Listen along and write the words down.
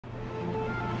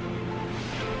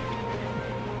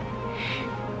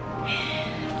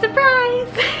Surprise!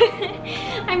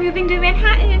 I'm moving to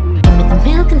Manhattan. With the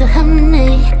milk and the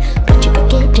honey, but you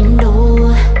could get to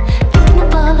know. Thinking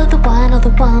of all of the wine or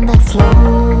the one that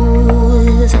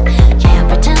flows. Yeah,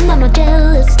 pretend I'm not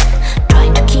jealous,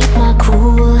 trying to keep my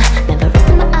cool. Never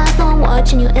resting my eyes, no, I'm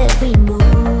watching your every move.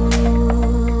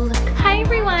 Hi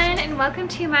everyone, and welcome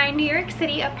to my New York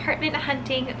City apartment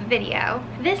hunting video.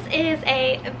 This is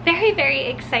a very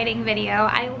exciting video.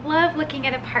 I love looking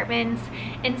at apartments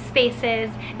and spaces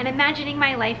and imagining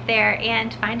my life there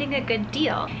and finding a good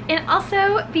deal. And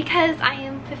also because I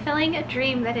am fulfilling a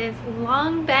dream that has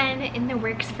long been in the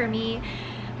works for me.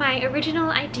 My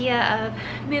original idea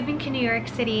of moving to New York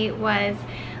City was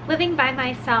living by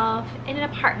myself in an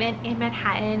apartment in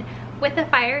Manhattan with a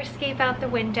fire escape out the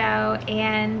window,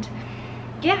 and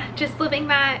yeah, just living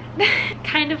that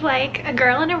kind of like a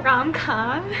girl in a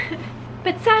rom-com.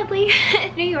 But sadly,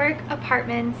 New York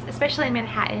apartments, especially in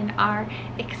Manhattan, are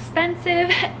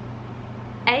expensive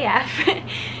AF.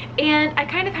 And I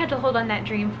kind of had to hold on that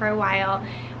dream for a while.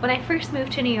 When I first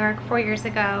moved to New York 4 years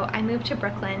ago, I moved to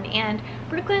Brooklyn, and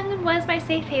Brooklyn was my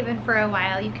safe haven for a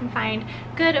while. You can find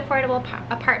good affordable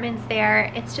apartments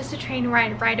there. It's just a train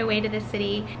ride right away to the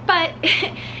city. But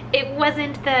it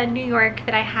wasn't the New York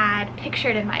that I had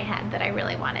pictured in my head that I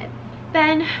really wanted.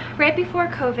 Then, right before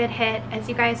COVID hit, as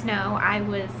you guys know, I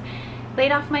was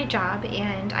laid off my job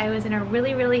and I was in a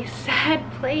really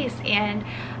sad place, and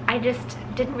I just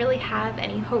didn't really have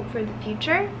any hope for the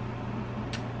future.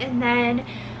 And then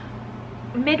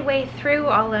midway through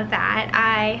all of that,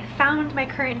 I found my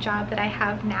current job that I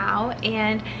have now,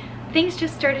 and things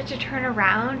just started to turn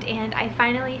around, and I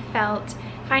finally felt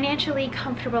financially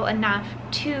comfortable enough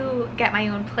to get my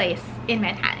own place in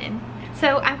Manhattan.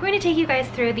 So I'm going to take you guys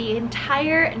through the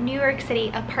entire New York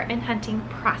City apartment hunting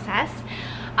process.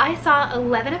 I saw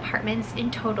 11 apartments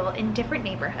in total in different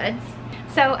neighborhoods.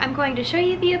 So I'm going to show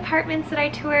you the apartments that I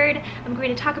toured. I'm going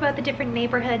to talk about the different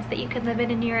neighborhoods that you can live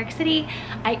in New York City.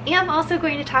 I am also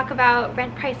going to talk about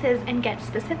rent prices and get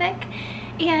specific.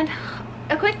 And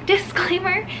a quick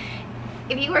disclaimer,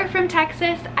 if you are from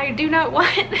Texas, I do not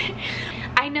want...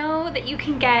 I know that you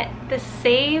can get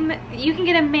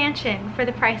a mansion for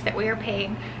the price that we are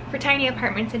paying for tiny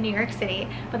apartments in New York City,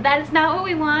 but that is not what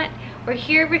we want. We're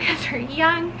here because we're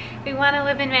young. We want to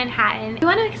live in Manhattan. We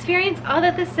want to experience all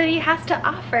that the city has to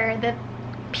offer: the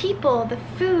people, the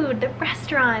food, the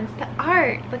restaurants, the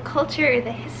art, the culture,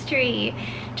 the history,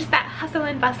 just that hustle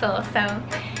and bustle. So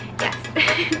yes.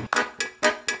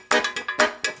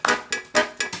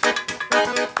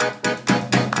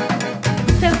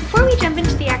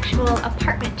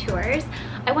 Apartment tours,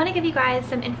 I want to give you guys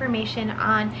some information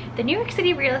on the New York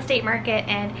City real estate market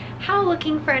and how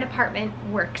looking for an apartment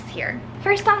works here.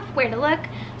 First off, where to look.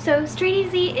 So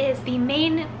StreetEasy is the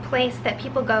main place that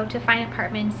people go to find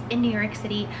apartments in New York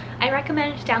City. I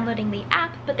recommend downloading the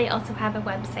app, but they also have a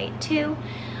website too.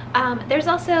 There's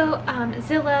also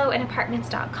Zillow and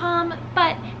apartments.com,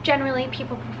 but generally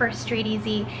people prefer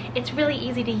StreetEasy. It's really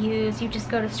easy to use. You just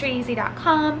go to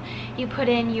streeteasy.com, you put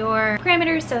in your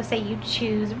parameters, so say you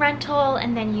choose rental,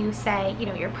 and then you say, you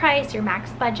know, your price, your max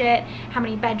budget, how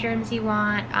many bedrooms you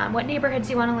want, what neighborhoods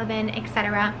you want to live in,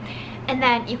 etc. And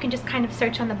then you can just kind of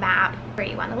search on the map where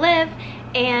you want to live,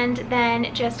 and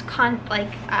then just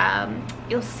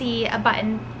you'll see a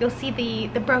button, you'll see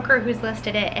the broker who's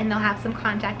listed it, and they'll have some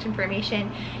contact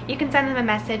information. You can send them a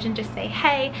message and just say,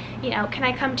 hey, you know, can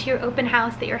I come to your open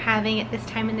house that you're having at this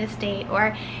time and this date?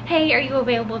 Or, hey, are you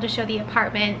available to show the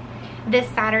apartment this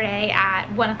Saturday at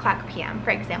 1:00 p.m.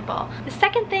 for example. The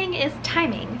second thing is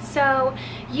timing. So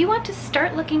you want to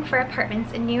start looking for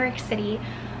apartments in New York City,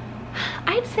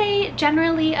 I'd say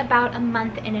generally about a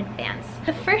month in advance.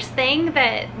 The first thing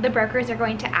that the brokers are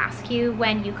going to ask you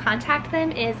when you contact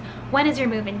them is, when is your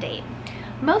move-in date?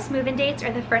 Most move-in dates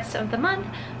are the first of the month,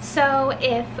 so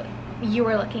if you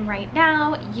were looking right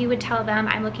now, you would tell them,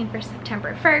 I'm looking for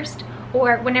September 1st,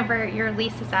 or whenever your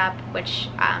lease is up, which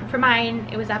for mine,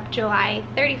 it was up July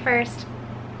 31st,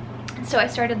 so I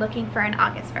started looking for an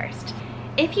August 1st.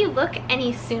 If you look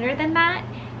any sooner than that,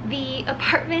 the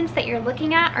apartments that you're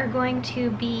looking at are going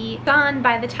to be gone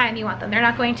by the time you want them. They're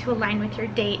not going to align with your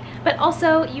date. But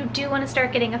also, you do want to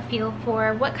start getting a feel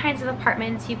for what kinds of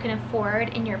apartments you can afford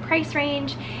in your price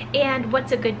range and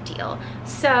what's a good deal.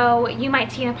 So you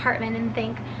might see an apartment and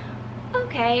think,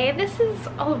 okay, this is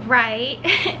all right,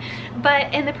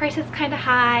 and the price is kind of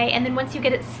high, and then once you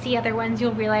get to see other ones,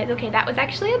 you'll realize, okay, that was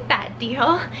actually a bad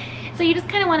deal. So you just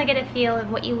kind of want to get a feel of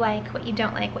what you like, what you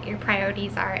don't like, what your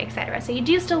priorities are, etc. So you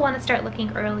do still want to start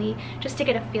looking early just to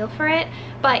get a feel for it,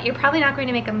 but you're probably not going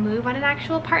to make a move on an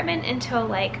actual apartment until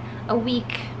like a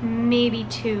week, maybe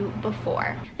 2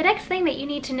 before. The next thing that you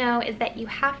need to know is that you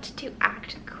have to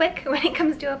act quick when it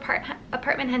comes to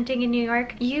apartment hunting in New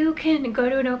York. You can go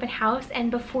to an open house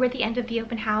and before the end of the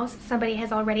open house, somebody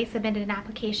has already submitted an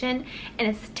application and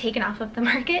it's taken off of the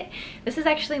market. This is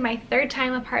actually my 3rd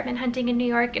time apartment hunting in New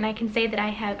York, and I can say that I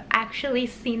have actually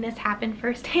seen this happen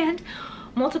firsthand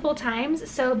multiple times.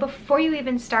 So before you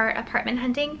even start apartment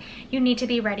hunting, you need to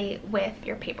be ready with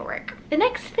your paperwork. The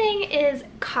next thing is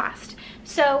cost.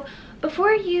 So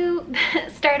before you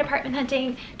start apartment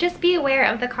hunting, just be aware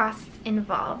of the costs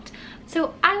involved.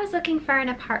 So I was looking for an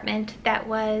apartment that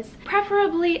was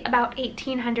preferably about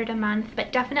 $1,800 a month,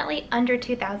 but definitely under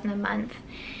 $2,000 a month.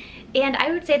 And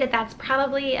I would say that that's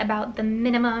probably about the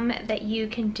minimum that you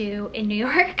can do in New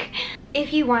York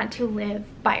if you want to live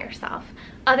by yourself.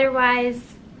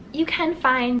 Otherwise, you can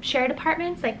find shared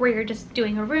apartments, like where you're just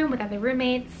doing a room with other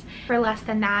roommates for less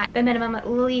than that. The minimum, at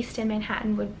least in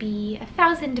Manhattan, would be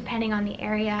 $1,000 depending on the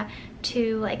area,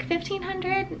 to like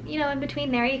 $1,500. You know, in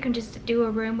between there, you can just do a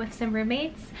room with some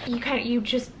roommates. You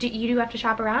do have to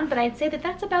shop around, but I'd say that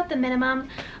that's about the minimum.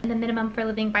 And the minimum for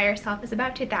living by yourself is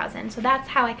about $2,000. So that's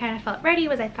how I kind of felt ready,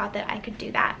 was I thought that I could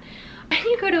do that. When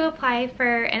you go to apply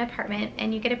for an apartment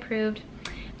and you get approved,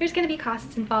 there's going to be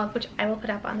costs involved, which I will put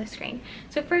up on the screen.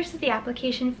 So first is the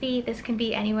application fee. This can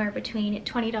be anywhere between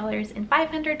 $20 and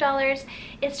 $500.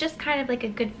 It's just kind of like a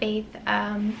good faith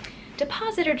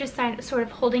deposit, or just sort of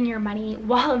holding your money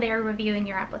while they're reviewing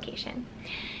your application.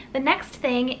 The next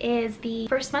thing is the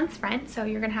first month's rent. So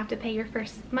you're going to have to pay your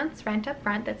first month's rent up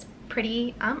front. That's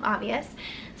pretty obvious.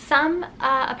 Some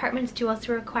apartments do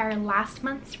also require last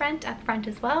month's rent up front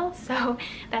as well, so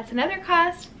that's another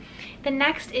cost. The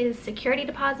next is security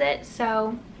deposit,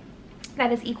 so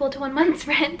that is equal to 1 month's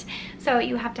rent. So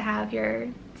you have to have your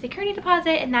security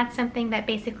deposit, and that's something that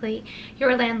basically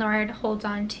your landlord holds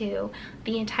on to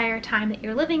the entire time that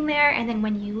you're living there, and then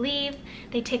when you leave,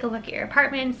 they take a look at your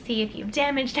apartment, see if you've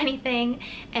damaged anything,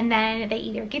 and then they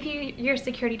either give you your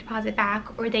security deposit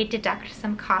back or they deduct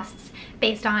some costs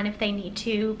based on if they need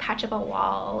to patch up a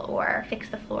wall or fix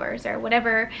the floors or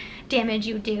whatever damage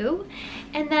you do.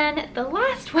 And then the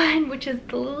last one, which is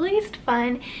the least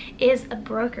fun, is a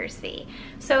broker's fee.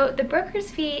 So the broker's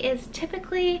fee is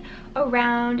typically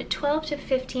around 12 to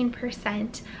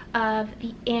 15% of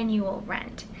the annual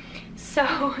rent.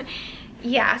 So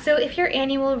yeah, so if your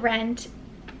annual rent,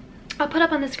 I'll put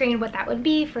up on the screen what that would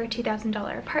be for a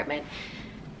 $2,000 apartment.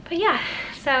 But yeah,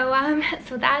 so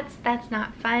that's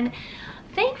not fun.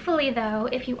 Thankfully though,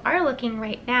 if you are looking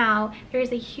right now, there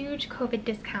is a huge COVID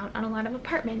discount on a lot of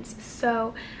apartments.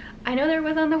 So I know there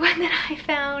was on the one that I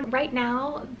found. Right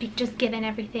now, just given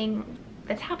everything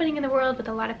that's happening in the world with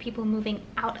a lot of people moving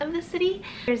out of the city,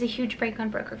 there's a huge break on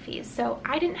broker fees. So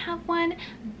I didn't have one,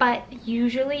 but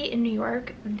usually in New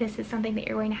York, this is something that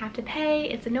you're going to have to pay.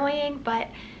 It's annoying, but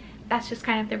that's just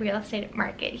kind of the real estate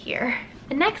market here.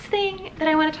 The next thing that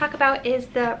I want to talk about is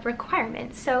the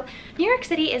requirements. So New York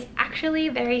City is actually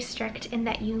very strict in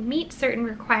that you meet certain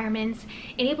requirements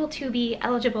and able to be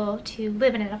eligible to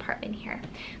live in an apartment here.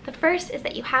 The first is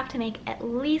that you have to make at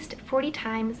least 40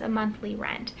 times a monthly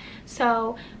rent.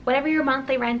 So whatever your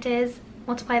monthly rent is,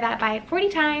 multiply that by 40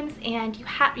 times, and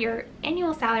your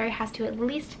annual salary has to at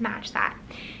least match that.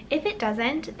 If it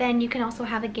doesn't, then you can also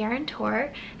have a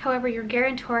guarantor. However, your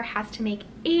guarantor has to make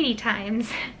 80 times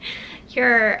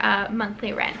your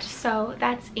monthly rent. So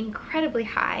that's incredibly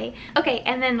high. Okay,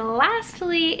 and then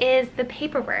lastly is the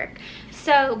paperwork.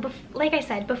 So like I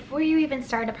said, before you even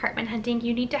start apartment hunting,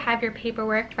 you need to have your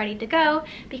paperwork ready to go,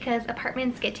 because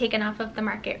apartments get taken off of the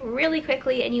market really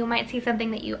quickly, and you might see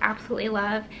something that you absolutely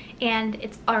love and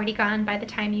it's already gone by the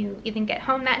time you even get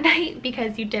home that night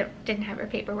because you didn't have your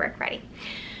paperwork ready.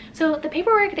 So the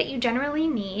paperwork that you generally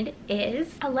need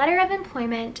is a letter of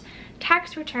employment,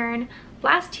 tax return,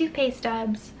 last 2 pay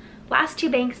stubs, last 2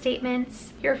 bank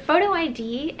statements, your photo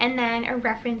ID, and then a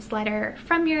reference letter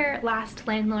from your last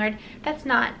landlord. That's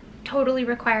not totally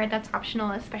required, that's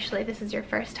optional, especially if this is your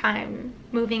first time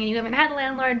moving and you haven't had a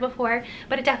landlord before,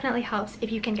 but it definitely helps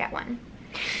if you can get one.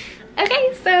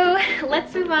 Okay, so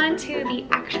let's move on to the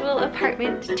actual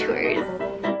apartment tours.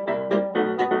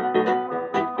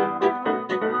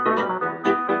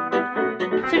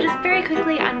 So just very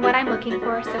quickly on what I'm looking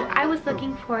for. So I was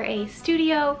looking for a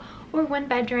studio or 1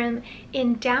 bedroom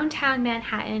in downtown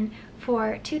Manhattan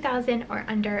for $2,000 or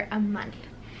under a month.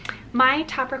 My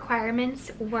top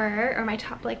requirements were, or my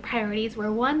top priorities were,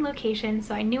 1, location.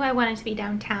 So I knew I wanted to be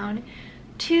downtown.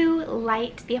 too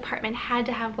light. The apartment had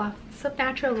to have lots of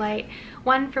natural light,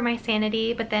 one for my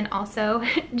sanity, but then also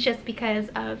just because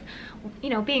of, you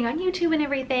know, being on YouTube and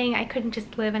everything. I couldn't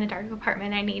just live in a dark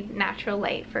apartment. I need natural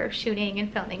light for shooting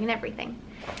and filming and everything.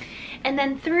 And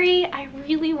then 3, I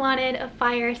really wanted a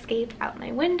fire escape out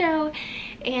my window,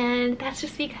 and that's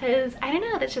just because, I don't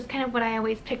know, that's just kind of what I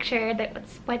always pictured.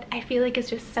 That's what I feel like is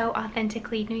just so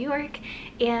authentically New York.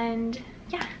 And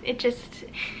yeah, it just,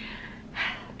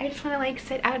 I just want to like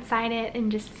sit outside it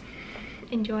and just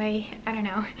enjoy, I don't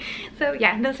know. So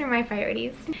yeah, those are my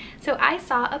priorities. So I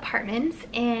saw apartments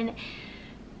in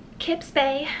Kips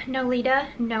Bay, Nolita,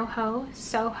 NoHo,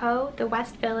 Soho, the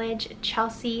West Village,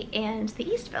 Chelsea, and the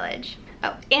East Village.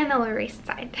 Oh, and the Lower East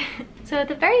Side. So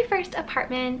the very first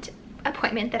apartment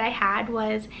appointment that I had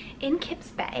was in Kips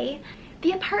Bay.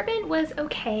 The apartment was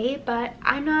okay, but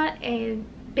I'm not a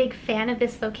big fan of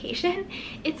this location.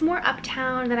 It's more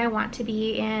uptown than I want to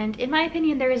be, and in my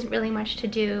opinion, there isn't really much to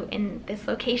do in this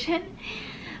location.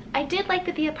 I did like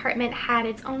that the apartment had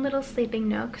its own little sleeping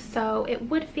nook, so it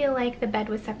would feel like the bed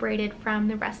was separated from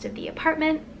the rest of the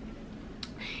apartment.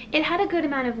 It had a good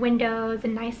amount of windows, a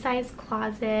nice sized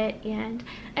closet, and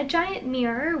a giant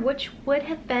mirror, which would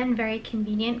have been very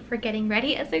convenient for getting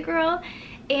ready as a girl.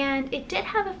 And it did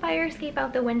have a fire escape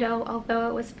out the window, although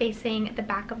it was facing the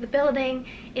back of the building,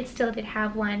 it still did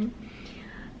have one.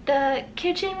 The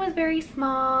kitchen was very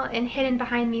small and hidden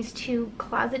behind these 2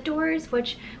 closet doors,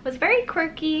 which was very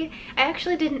quirky. I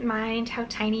actually didn't mind how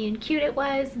tiny and cute it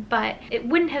was, but it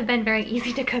wouldn't have been very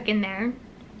easy to cook in there.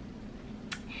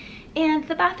 And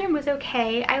the bathroom was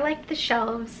okay. I liked the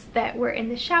shelves that were in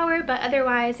the shower, but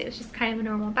otherwise it was just kind of a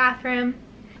normal bathroom.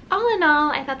 All in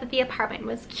all, I thought that the apartment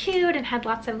was cute and had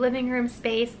lots of living room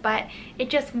space, but it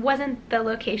just wasn't the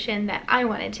location that I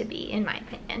wanted to be, in my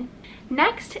opinion.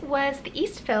 Next was the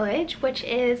East Village, which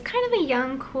is kind of a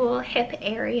young, cool, hip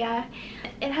area.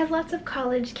 It has lots of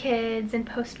college kids and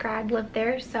post-grad live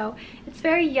there, so it's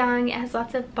very young. It has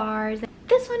lots of bars.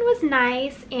 This one was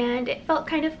nice, and it felt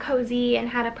kind of cozy and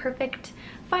had a perfect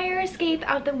fire escape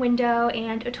out the window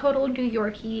and a total New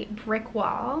York-y brick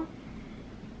wall.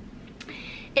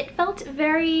 It felt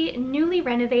very newly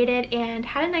renovated and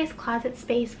had a nice closet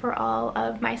space for all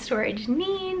of my storage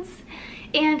needs.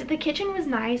 And the kitchen was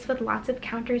nice with lots of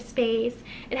counter space.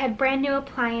 It had brand new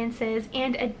appliances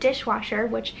and a dishwasher,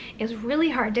 which is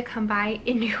really hard to come by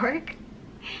in New York.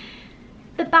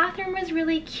 The bathroom was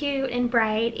really cute and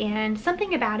bright, and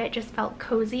something about it just felt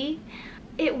cozy.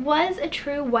 It was a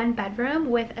true 1-bedroom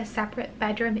with a separate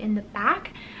bedroom in the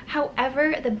back.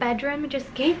 However, the bedroom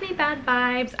just gave me bad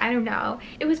vibes. I don't know.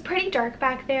 It was pretty dark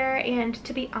back there, and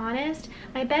to be honest,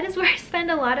 my bed is where I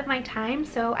spend a lot of my time,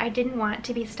 so I didn't want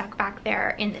to be stuck back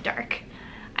there in the dark.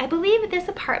 I believe this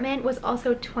apartment was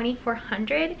also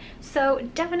 $2,400, so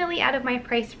definitely out of my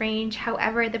price range.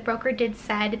 However, the broker did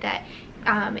said that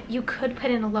you could put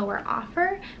in a lower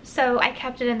offer, so I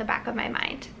kept it in the back of my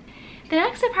mind. The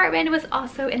next apartment was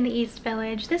also in the East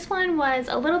Village. This one was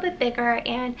a little bit bigger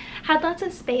and had lots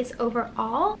of space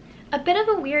overall. A bit of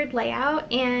a weird layout,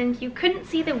 and you couldn't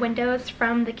see the windows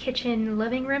from the kitchen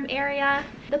living room area.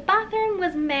 The bathroom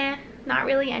was meh, not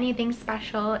really anything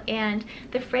special, and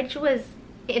the fridge was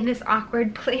in this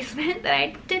awkward placement that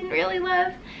I didn't really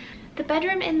love. The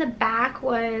bedroom in the back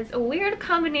was a weird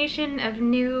combination of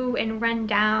new and run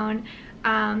down.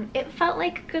 It felt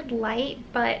like good light,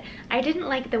 but I didn't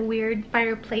like the weird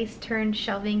fireplace turned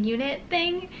shelving unit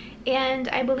thing, and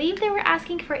I believe they were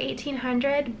asking for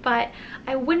 $1,800, but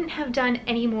I wouldn't have done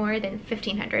any more than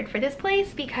 $1,500 for this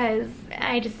place because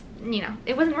I just, you know,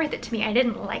 it wasn't worth it to me. I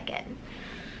didn't like it.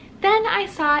 Then I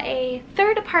saw a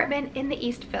 3rd apartment in the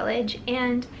East Village,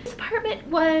 and this apartment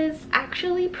was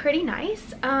actually pretty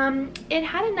nice. It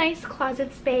had a nice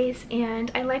closet space,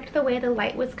 and I liked the way the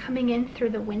light was coming in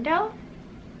through the window.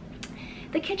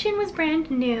 The kitchen was brand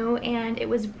new and it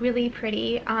was really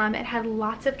pretty. It had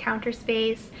lots of counter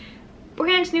space,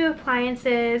 brand new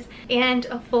appliances, and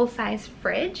a full-size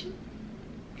fridge.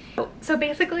 So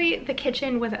basically the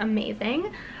kitchen was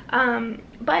amazing,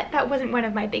 but that wasn't one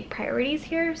of my big priorities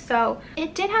here. So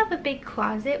it did have a big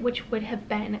closet, which would have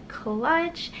been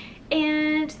clutch,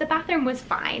 and the bathroom was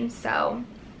fine, so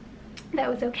that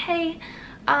was okay.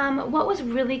 What was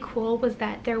really cool was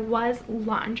that there was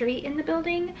laundry in the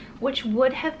building, which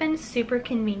would have been super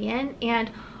convenient,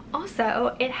 and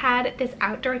also it had this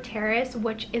outdoor terrace,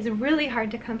 which is really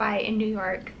hard to come by in New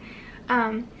York.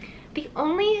 The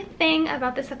only thing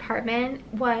about this apartment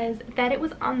was that it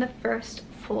was on the 1st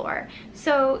floor.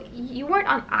 So you weren't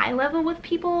on eye level with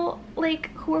people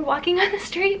like who were walking on the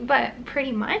street, but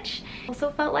pretty much.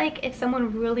 Also felt like if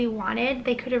someone really wanted,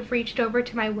 they could have reached over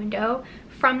to my window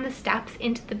from the steps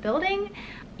into the building.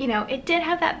 You know, it did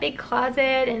have that big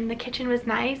closet and the kitchen was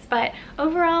nice, but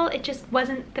overall it just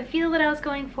wasn't the feel that I was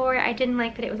going for. I didn't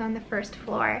like that it was on the first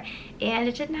floor and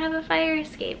it didn't have a fire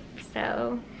escape,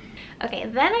 so. Okay,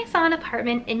 then I saw an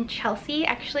apartment in Chelsea,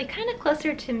 actually kind of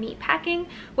closer to Meatpacking,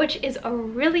 which is a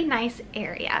really nice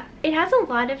area. It has a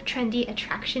lot of trendy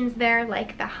attractions there,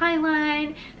 like the High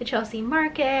Line, the Chelsea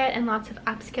Market, and lots of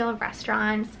upscale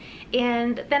restaurants.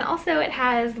 And then also it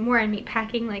has more in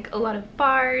Meatpacking, like a lot of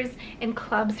bars and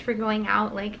clubs for going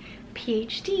out, like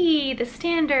PhD, the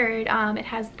Standard, it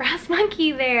has Brass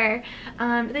Monkey there,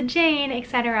 the Jane,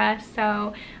 etc.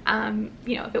 So,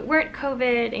 you know, if it weren't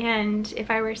COVID and if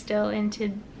I were still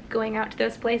into going out to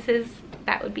those places,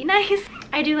 that would be nice.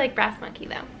 I do like Brass Monkey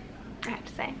though, I have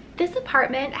to say. This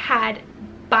apartment had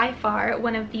by far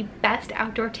one of the best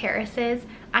outdoor terraces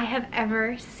I have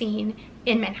ever seen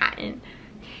in Manhattan.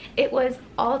 It was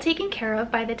all taken care of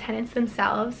by the tenants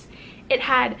themselves. It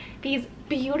had these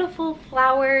beautiful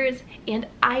flowers and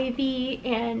ivy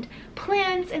and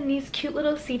plants and these cute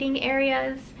little seating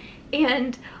areas.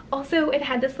 And also it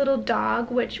had this little dog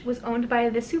which was owned by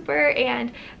the super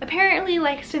and apparently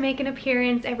likes to make an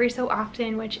appearance every so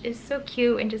often, which is so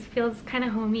cute and just feels kind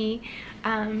of homey.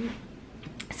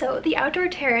 So the outdoor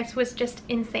terrace was just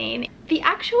insane. The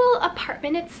actual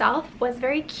apartment itself was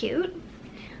very cute.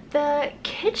 The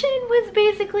kitchen was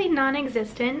basically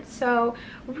non-existent, so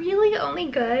really only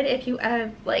good if you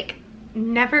like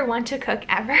never want to cook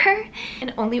ever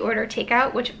and only order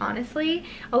takeout, which honestly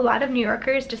a lot of New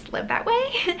Yorkers just live that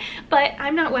way. But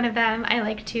I'm not one of them. I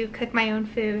like to cook my own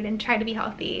food and try to be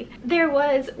healthy. There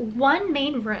was one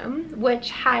main room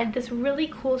which had this really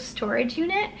cool storage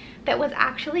unit that was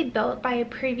actually built by a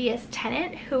previous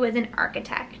tenant who was an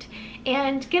architect.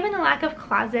 And given the lack of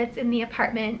closets in the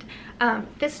apartment,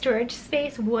 this storage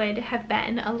space would have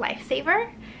been a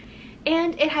lifesaver.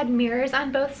 And it had mirrors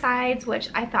on both sides, which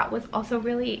I thought was also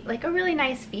really, like, a really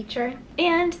nice feature.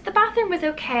 And the bathroom was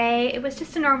okay. It was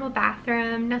just a normal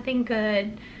bathroom, nothing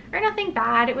good or nothing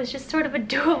bad. It was just sort of a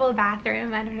doable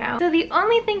bathroom, I don't know. So the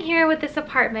only thing here with this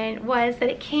apartment was that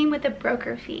it came with a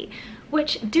broker fee,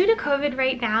 which due to COVID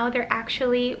right now, there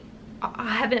actually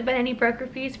haven't been any broker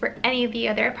fees for any of the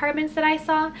other apartments that I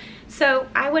saw. So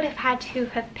I would have had to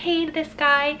have paid this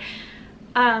guy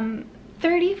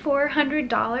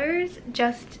 $3,400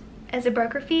 just as a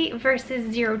broker fee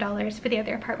versus $0 for the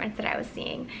other apartments that I was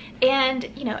seeing. And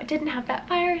you know, it didn't have that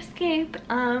fire escape,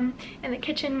 and the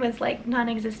kitchen was like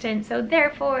non-existent, so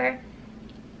therefore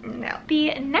no.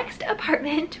 The next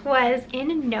apartment was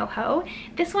in NoHo.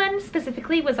 This one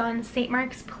specifically was on St.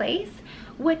 Mark's Place,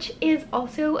 which is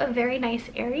also a very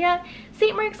nice area.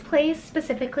 St. Mark's Place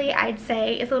specifically, I'd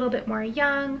say, is a little bit more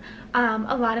young.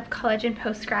 A lot of college and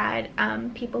post-grad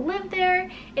people live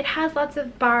there. It has lots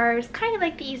of bars, kind of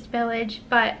like the East Village,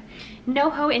 but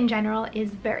NoHo in general is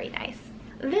very nice.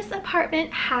 This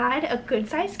apartment had a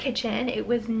good-sized kitchen. It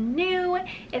was new,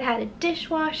 it had a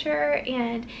dishwasher,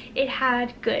 and it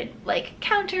had good like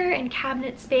counter and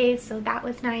cabinet space, so that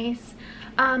was nice.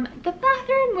 The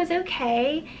bathroom was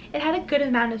okay. It had a good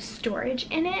amount of storage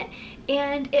in it,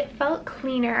 and it felt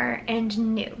cleaner and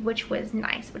new, which was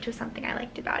nice, which was something I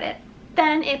liked about it.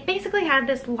 Then it basically had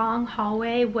this long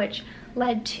hallway which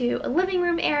led to a living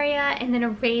room area and then a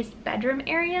raised bedroom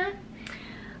area.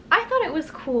 I thought it was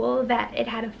cool that it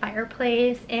had a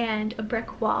fireplace and a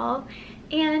brick wall,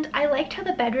 and I liked how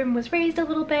the bedroom was raised a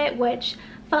little bit, which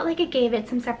felt like it gave it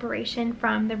some separation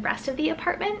from the rest of the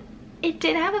apartment. It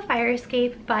did have a fire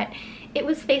escape, but it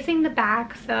was facing the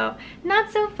back, so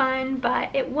not so fun,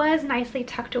 but it was nicely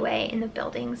tucked away in the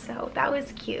building, so that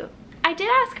was cute. I did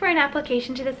ask for an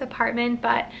application to this apartment,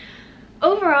 but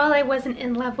overall I wasn't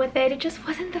in love with it. It just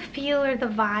wasn't the feel or the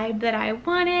vibe that I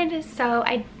wanted, so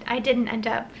I didn't end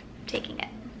up taking it.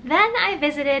 Then I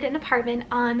visited an apartment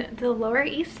on the Lower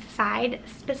East Side,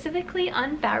 specifically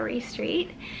on Bowery Street.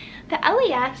 The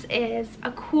LES is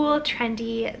a cool,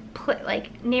 trendy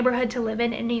like neighborhood to live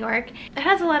in New York. It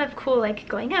has a lot of cool like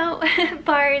going out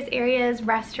bars, areas,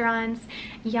 restaurants,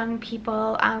 young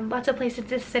people, lots of places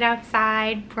to sit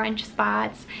outside, brunch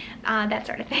spots, that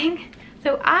sort of thing.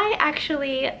 So I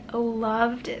actually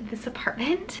loved this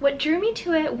apartment. What drew me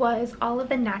to it was all of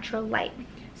the natural light.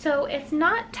 So it's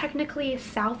not technically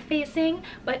south facing,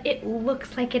 but it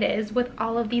looks like it is, with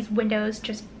all of these windows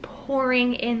just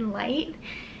pouring in light.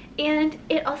 And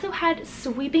it also had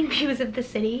sweeping views of the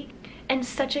city and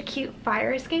such a cute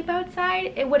fire escape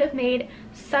outside. It would have made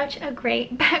such a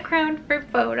great background for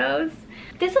photos.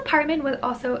 This apartment was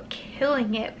also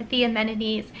killing it with the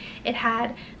amenities. It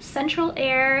had central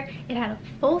air, it had a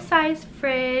full-size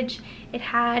fridge, it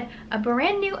had a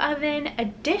brand new oven, a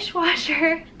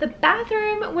dishwasher. The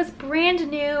bathroom was brand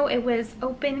new. It was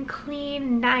open,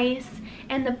 clean, nice,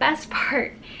 and the best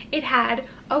part, it had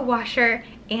a washer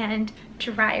and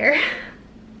dryer.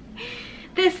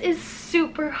 This is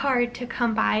super hard to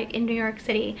come by in New York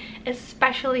City,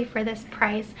 especially for this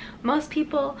price. Most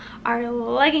people are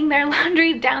lugging their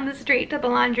laundry down the street to the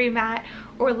laundromat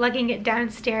or lugging it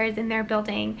downstairs in their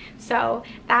building. So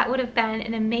that would have been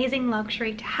an amazing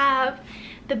luxury to have.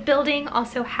 The building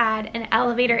also had an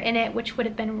elevator in it, which would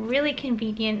have been really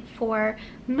convenient for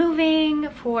moving,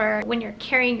 for when you're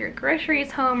carrying your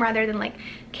groceries home rather than like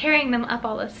carrying them up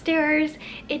all the stairs.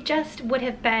 It just would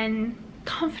have been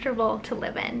comfortable to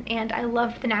live in, and I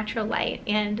loved the natural light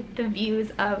and the views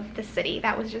of the city.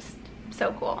 That was just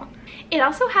so cool. It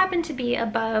also happened to be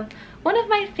above one of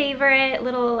my favorite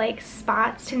little like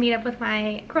spots to meet up with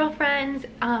my girlfriends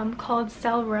called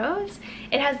Cell Rose.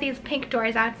 It has these pink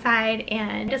doors outside,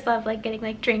 and I just love like getting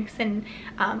like drinks and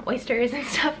oysters and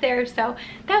stuff there, so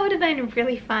that would have been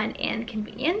really fun and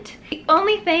convenient. The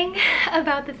only thing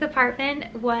about this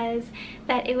apartment was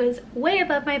that it was way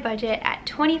above my budget at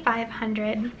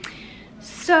 $2,500.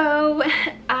 So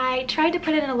I tried to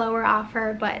put in a lower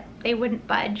offer, but they wouldn't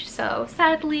budge, so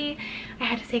sadly I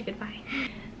had to say goodbye.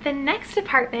 The next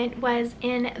apartment was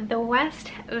in the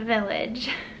West Village.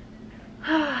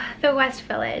 The West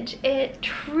Village. It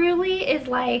truly is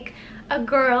like a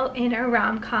girl in a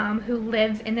rom-com who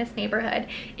lives in this neighborhood.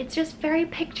 It's just very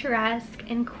picturesque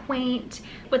and quaint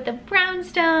with the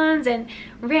brownstones and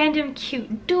random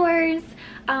cute doors.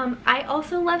 I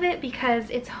also love it because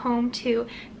it's home to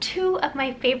two of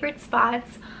my favorite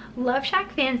spots, Love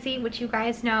Shack Fancy, which you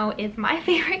guys know is my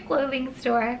favorite clothing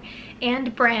store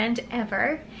and brand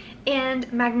ever,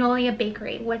 and Magnolia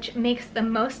Bakery, which makes the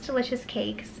most delicious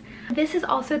cakes. This is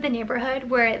also the neighborhood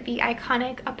where the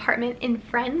iconic apartment in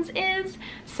Friends is,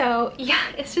 so yeah,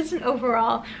 it's just an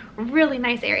overall really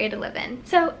nice area to live in.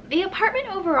 So the apartment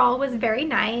overall was very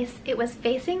nice. It was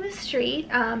facing the street,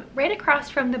 right across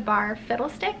from the bar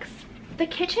Fiddlesticks. The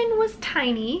kitchen was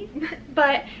tiny,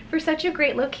 but for such a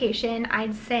great location,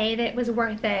 I'd say that it was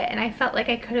worth it, and I felt like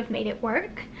I could have made it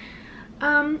work.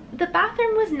 The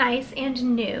bathroom was nice and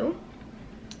new,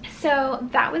 so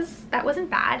that wasn't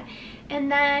bad. And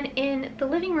then in the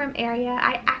living room area,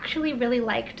 I actually really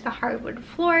liked the hardwood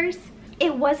floors.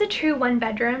 It was a true one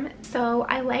bedroom, so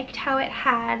I liked how it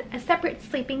had a separate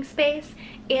sleeping space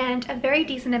and a very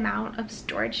decent amount of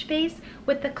storage space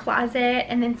with the closet,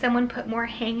 and then someone put more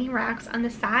hanging racks on the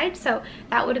side, so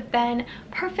that would have been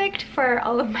perfect for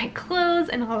all of my clothes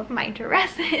and all of my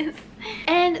dresses.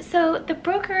 And so the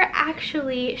broker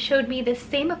actually showed me the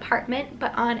same apartment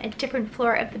but on a different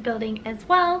floor of the building as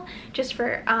well, just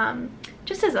for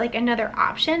just as like another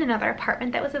option, another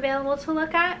apartment that was available to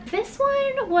look at. This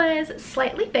one was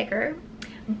slightly bigger,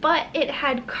 but it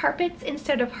had carpets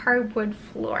instead of hardwood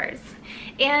floors,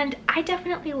 and I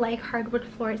definitely like hardwood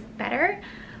floors better.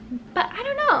 But I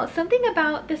don't know, something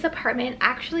about this apartment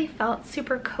actually felt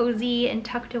super cozy and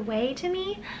tucked away to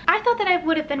me. I thought that I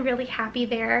would have been really happy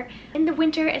there in the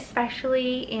winter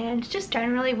especially, and just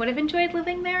generally would have enjoyed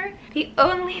living there. The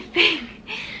only thing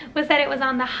was that it was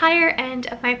on the higher end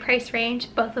of my price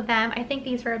range, both of them. I think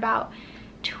these were about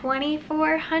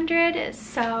 $2,400,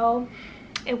 so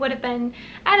it would have been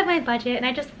out of my budget and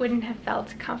I just wouldn't have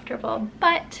felt comfortable,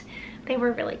 but they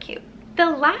were really cute. The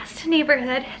last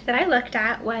neighborhood that I looked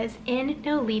at was in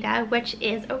Nolita, which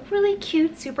is a really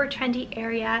cute, super trendy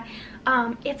area.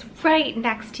 It's right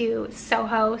next to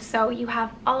Soho, so you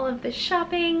have all of the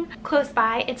shopping close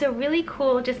by. It's a really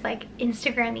cool, just like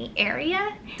Instagram-y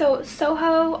area. So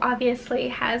Soho obviously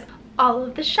has all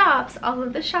of the shops, all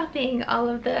of the shopping, all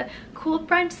of the cool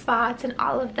brunch spots, and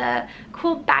all of the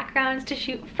cool backgrounds to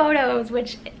shoot photos,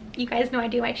 which you guys know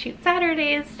I shoot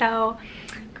Saturdays, so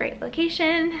great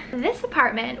location. This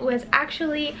apartment was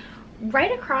actually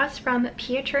right across from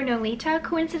Pietro Nolita,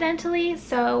 coincidentally,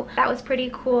 so that was pretty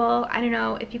cool. I don't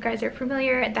know if you guys are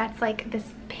familiar, that's like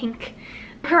this pink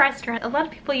restaurant a lot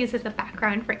of people use as a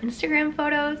background for Instagram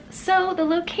photos. So the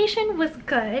location was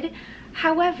good.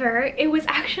 However, it was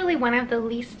actually one of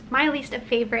my least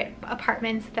favorite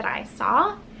apartments that I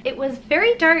saw. It was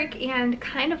very dark and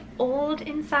kind of old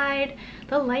inside.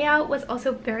 The layout was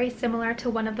also very similar to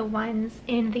one of the ones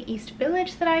in the East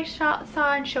Village that I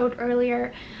saw and showed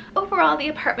earlier. Overall, the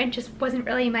apartment just wasn't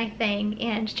really my thing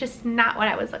and just not what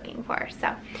I was looking for.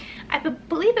 So I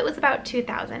believe it was about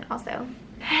 $2,000 also.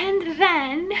 And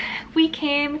then we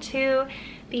came to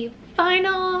the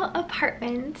final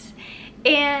apartment,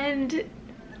 and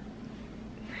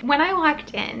When I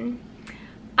walked in,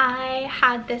 I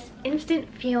had this instant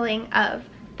feeling of,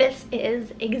 this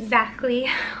is exactly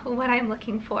what I'm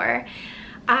looking for.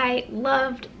 I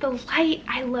loved the light,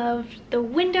 I loved the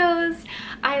windows,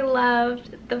 I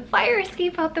loved the fire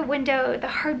escape out the window, the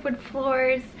hardwood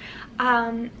floors,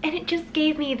 and it just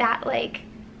gave me that like,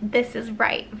 this is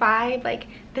right vibe. Like,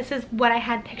 this is what I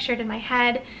had pictured in my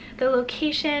head. The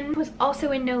location was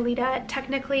also in Nolita,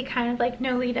 technically kind of like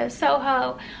Nolita,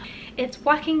 Soho. It's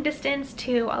walking distance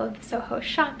to all of the Soho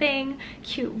shopping,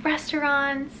 cute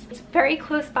restaurants. It's very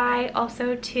close by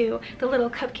also to the little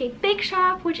cupcake bake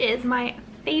shop, which is my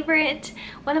favorite,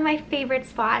 one of my favorite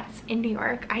spots in New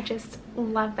York. I just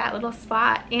love that little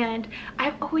spot, and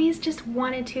I've always just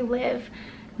wanted to live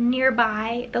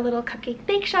nearby the little cupcake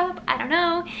bake shop. I don't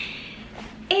know.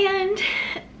 And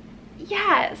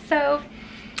yeah, so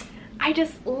I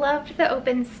just loved the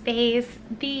open space.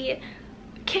 The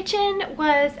kitchen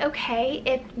was okay.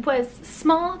 It was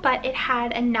small, but it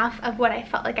had enough of what I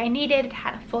felt like I needed. It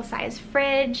had a full-size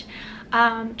fridge,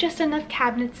 just enough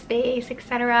cabinet space,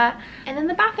 etc. And then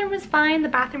the bathroom was fine. The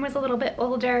bathroom was a little bit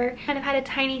older, kind of had a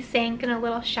tiny sink and a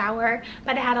little shower,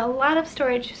 but it had a lot of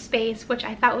storage space, which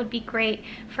I thought would be great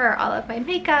for all of my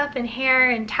makeup and hair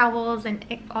and towels and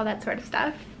all that sort of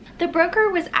stuff. The broker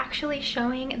was actually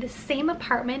showing the same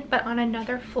apartment but on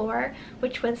another floor,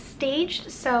 which was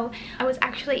staged, so I was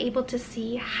actually able to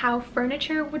see how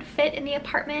furniture would fit in the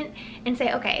apartment and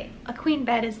say, okay, a queen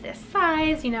bed is this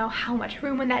size, you know, how much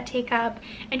room would that take up,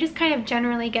 and just kind of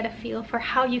generally get a feel for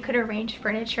how you could arrange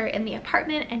furniture in the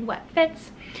apartment and what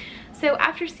fits. So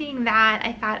after seeing that,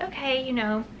 I thought, okay, you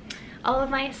know, all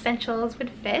of my essentials would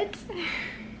fit.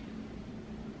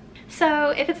 So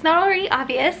if it's not already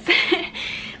obvious,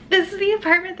 this is the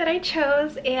apartment that I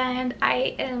chose, and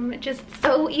I am just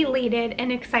so elated and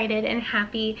excited and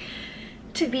happy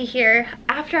to be here.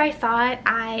 After I saw it,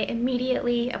 I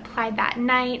immediately applied that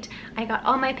night. I got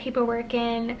all my paperwork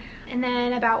in, and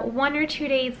then about 1 or 2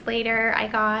 days later, I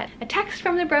got a text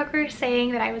from the broker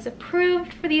saying that I was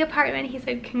approved for the apartment. He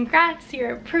said, congrats,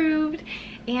 you're approved,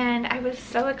 and I was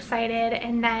so excited.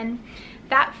 And then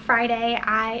that Friday,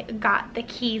 I got the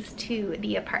keys to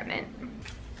the apartment.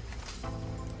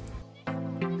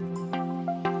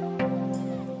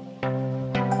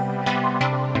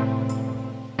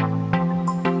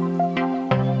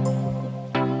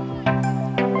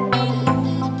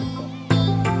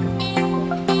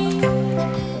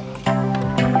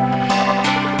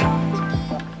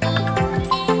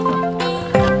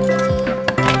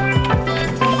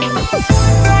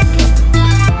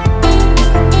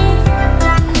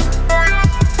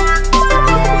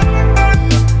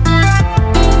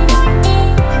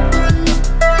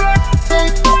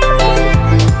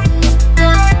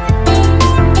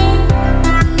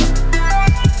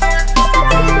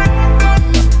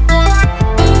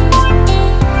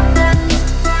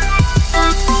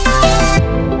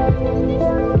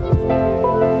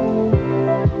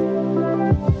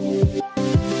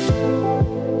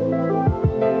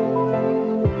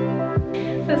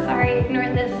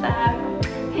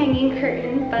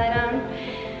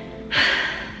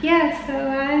 Yeah,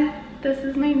 so this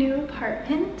is my new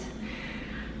apartment.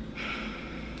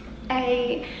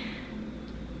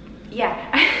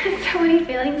 So many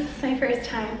feelings. This is my first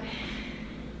time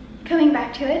coming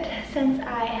back to it since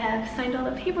I have signed all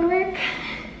the paperwork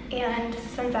and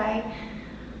since I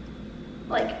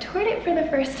toured it for the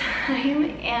first time,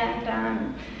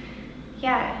 and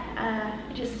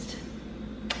just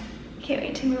can't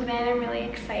wait to move in. I'm really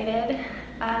excited.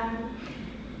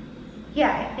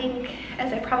 I think,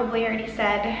 as I probably already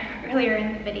said earlier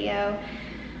in the video,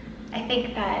 I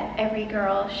think that every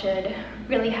girl should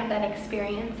really have that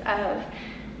experience of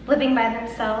living by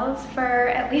themselves for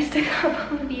at least a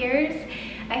couple of years.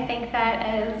 I think that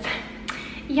as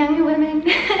young women,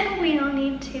 we all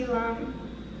need to,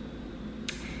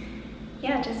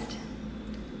 just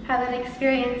have that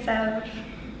experience of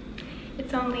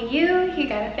it's only you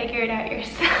gotta figure it out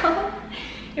yourself.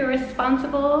 You're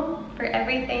responsible for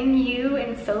everything, you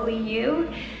and solely you.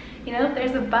 You know, if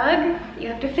there's a bug, you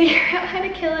have to figure out how to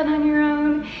kill it on your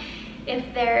own.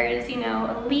 If there's,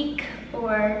 a leak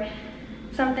or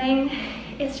something,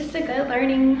 it's just a good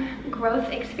learning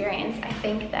growth experience. I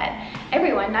think that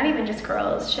everyone, not even just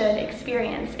girls, should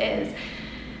experience is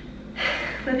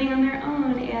living on their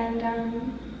own. And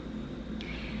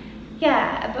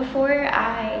before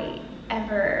I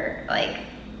ever,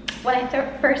 when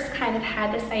I first kind of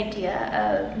had this idea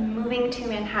of moving to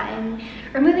Manhattan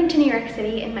or moving to New York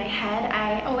City in my head,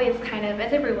 I always kind of,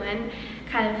 as everyone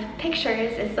kind of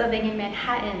pictures, is living in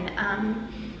Manhattan,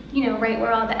 right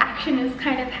where all the action is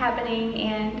kind of happening,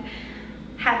 and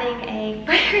having a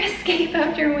fire escape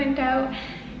out your window,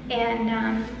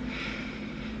 and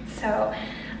so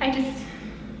I just,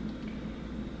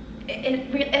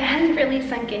 it hasn't really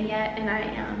sunk in yet, and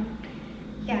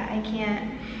yeah, I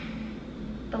can't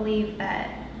believe that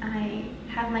I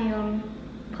have my own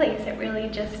place. It really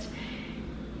just,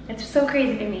 it's so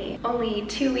crazy to me. Only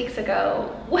 2 weeks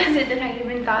ago was it that I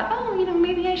even thought, oh, you know,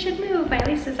 maybe I should move. My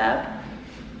lease is up.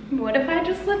 What if I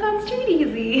just live on Street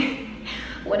Easy?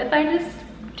 What if I just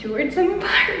toured some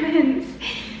apartments?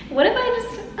 What if I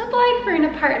just applied for an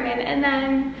apartment, and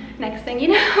then next thing you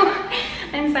know,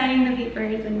 I'm signing the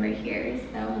papers and we're here.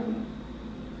 So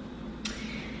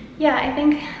yeah, I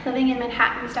think living in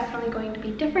Manhattan is definitely going to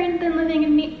be different than living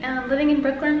in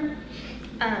Brooklyn.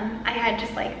 I had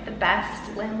just like the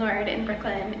best landlord in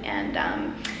Brooklyn, and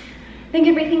I think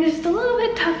everything is just a little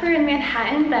bit tougher in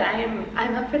Manhattan, but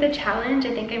I'm up for the challenge.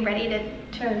 I think I'm ready to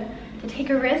take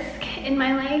a risk in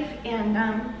my life,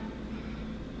 and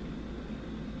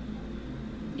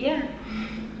yeah.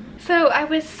 So I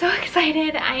was so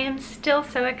excited. I am still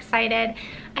so excited.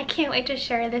 I can't wait to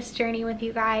share this journey with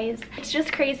you guys. It's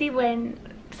just crazy when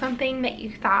something that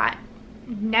you thought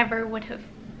never would have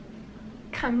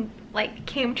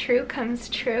came true, comes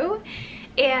true,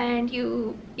 and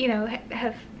you know,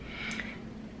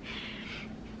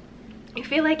 you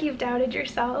feel like you've doubted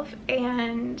yourself,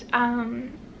 and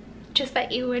just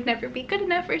that you would never be good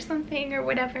enough or something or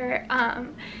whatever,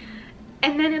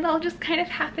 and then it all just kind of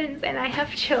happens, and I have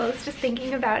chills just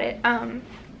thinking about it.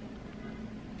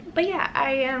 But yeah,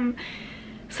 I am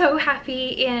so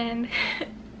happy, and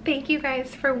thank you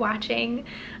guys for watching.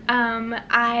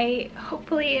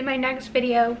 Hopefully in my next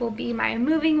video will be my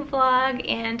moving vlog,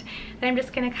 and then I'm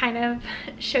just gonna kind of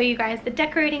show you guys the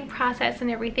decorating process and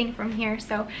everything from here.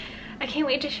 So I can't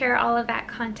wait to share all of that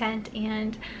content,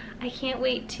 and I can't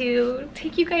wait to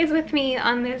take you guys with me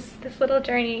on this little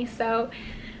journey. So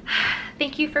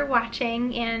thank you for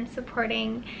watching and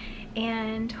supporting,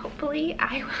 and hopefully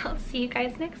I will see you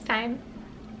guys next time.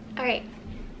 All right,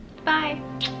 bye.